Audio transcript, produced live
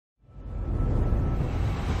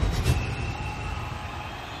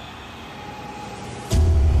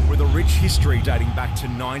rich history dating back to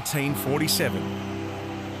 1947.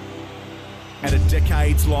 And a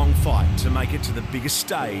decades-long fight to make it to the biggest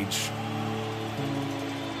stage.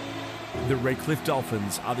 The Redcliffe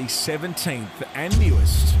Dolphins are the 17th and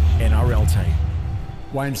newest NRL team.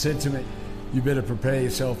 Wayne said to me, "You better prepare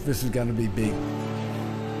yourself, this is going to be big."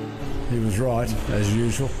 He was right, as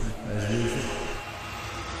usual.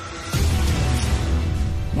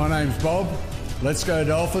 My name's Bob. Let's go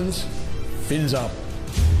Dolphins. Fins up.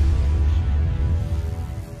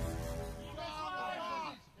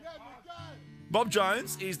 Bob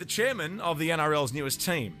Jones is the chairman of the NRL's newest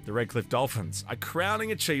team, the Redcliffe Dolphins, a crowning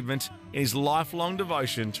achievement in his lifelong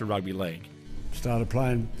devotion to rugby league. Started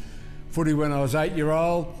playing footy when I was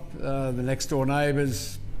 8-year-old. The next door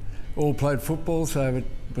neighbours all played football, so it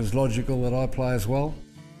was logical that I play as well.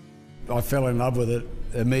 I fell in love with it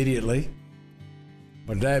immediately.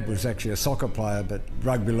 My dad was actually a soccer player, but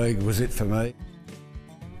rugby league was it for me.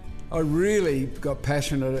 I really got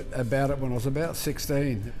passionate about it when I was about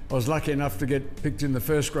 16. I was lucky enough to get picked in the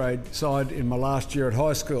first grade side in my last year at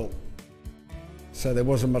high school. So there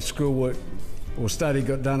wasn't much schoolwork or study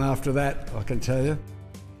got done after that, I can tell you.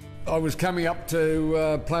 I was coming up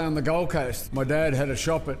to play on the Gold Coast. My dad had a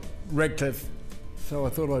shop at Redcliffe, so I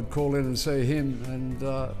thought I'd call in and see him, and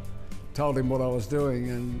told him what I was doing,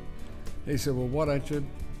 and he said, "Well, why don't you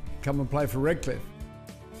come and play for Redcliffe?"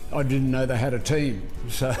 I didn't know they had a team,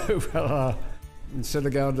 so instead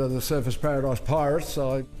of going to the Surfers Paradise Pirates,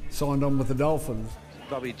 I signed on with the Dolphins.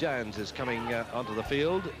 Bobby Jones is coming onto the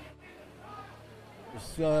field.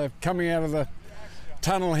 Coming out of the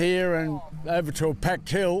tunnel here and over to a packed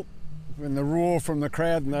hill, and the roar from the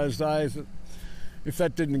crowd in those days, if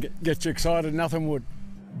that didn't get you excited, nothing would.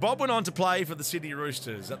 Bob went on to play for the Sydney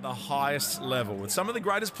Roosters at the highest level with some of the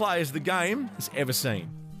greatest players the game has ever seen.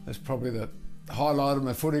 That's probably the highlight of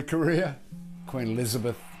my footy career. Queen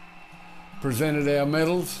Elizabeth presented our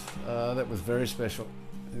medals. That was very special.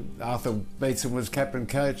 Arthur Beetson was captain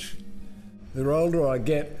coach. The older I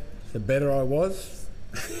get, the better I was.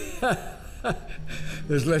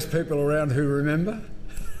 There's less people around who remember.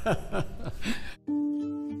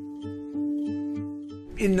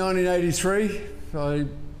 In 1983,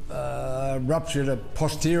 I ruptured a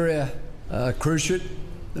posterior cruciate,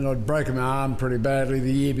 and I'd broken my arm pretty badly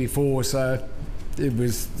the year before, so it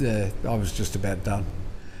was, I was just about done.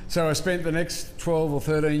 So I spent the next 12 or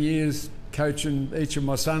 13 years coaching each of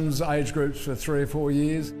my sons' age groups for 3 or 4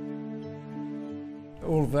 years.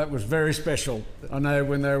 All of that was very special. I know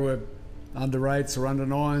when they were under 8s or under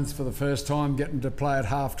 9s for the first time, getting to play at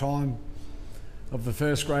half time of the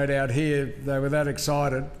first grade out here, they were that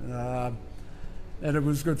excited, and it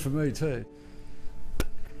was good for me too.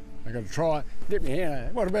 I got to try. Get me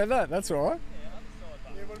hand. What about that? That's all right.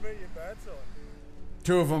 Yeah, what about your bad side?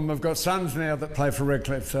 2 of them have got sons now that play for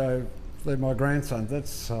Redcliffe, so they're my grandsons.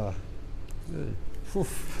 That's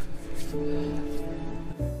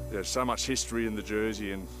There's so much history in the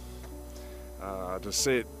jersey, and to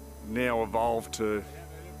see it now evolve to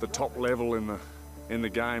the top level in the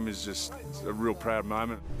game is just a real proud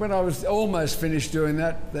moment. When I was almost finished doing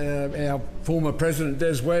that, our former president,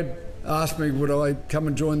 Des Webb, asked me would I come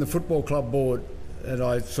and join the football club board, and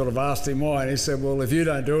I sort of asked him why, and he said, "Well, if you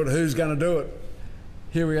don't do it, who's going to do it?"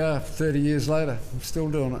 Here we are 30 years later, I'm still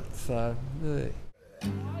doing it, so yeah.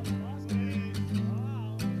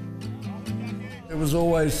 There was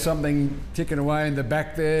always something ticking away in the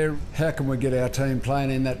back there. How can we get our team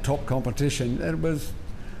playing in that top competition? And it was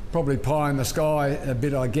probably pie in the sky a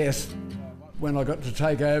bit, I guess. When I got to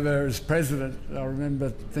take over as president, I remember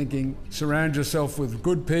thinking, surround yourself with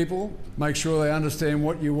good people, make sure they understand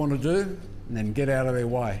what you want to do, and then get out of their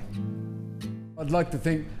way. I'd like to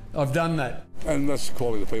think I've done that. And that's the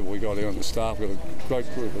quality of the people we got here on the staff. We've got a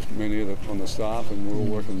great group of men here on the staff, and we're all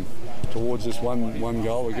working towards this one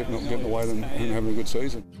goal. We're getting away and having a good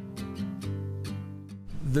season.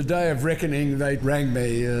 The day of reckoning, they rang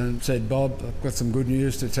me and said, "Bob, I've got some good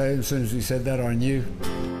news to tell you." As soon as he said that, I knew.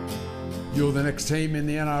 You're the next team in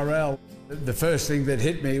the NRL. The first thing that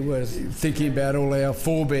hit me was thinking about all our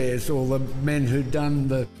forebears, all the men who'd done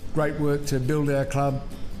the great work to build our club,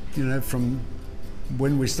 you know, from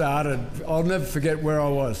when we started. I'll never forget where I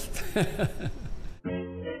was.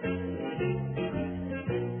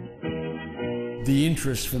 The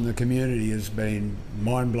interest from the community has been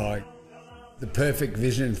mind-blowing. The perfect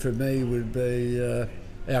vision for me would be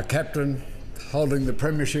our captain holding the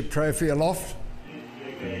premiership trophy aloft.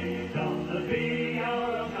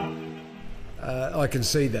 I can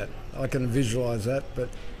see that, I can visualise that, but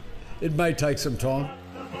it may take some time.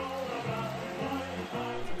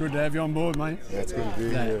 Good to have you on board, mate. Yeah, it's good to be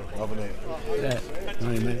here. Loving it. Yeah.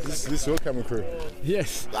 Hey, mate. This your camera crew?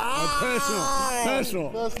 Yes.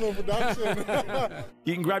 Personal production.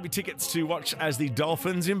 You can grab your tickets to watch as the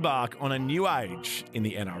Dolphins embark on a new age in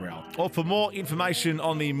the NRL. Or for more information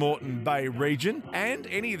on the Moreton Bay region and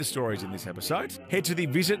any of the stories in this episode, head to the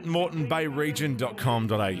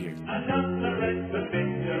visitmoretonbayregion.com.au.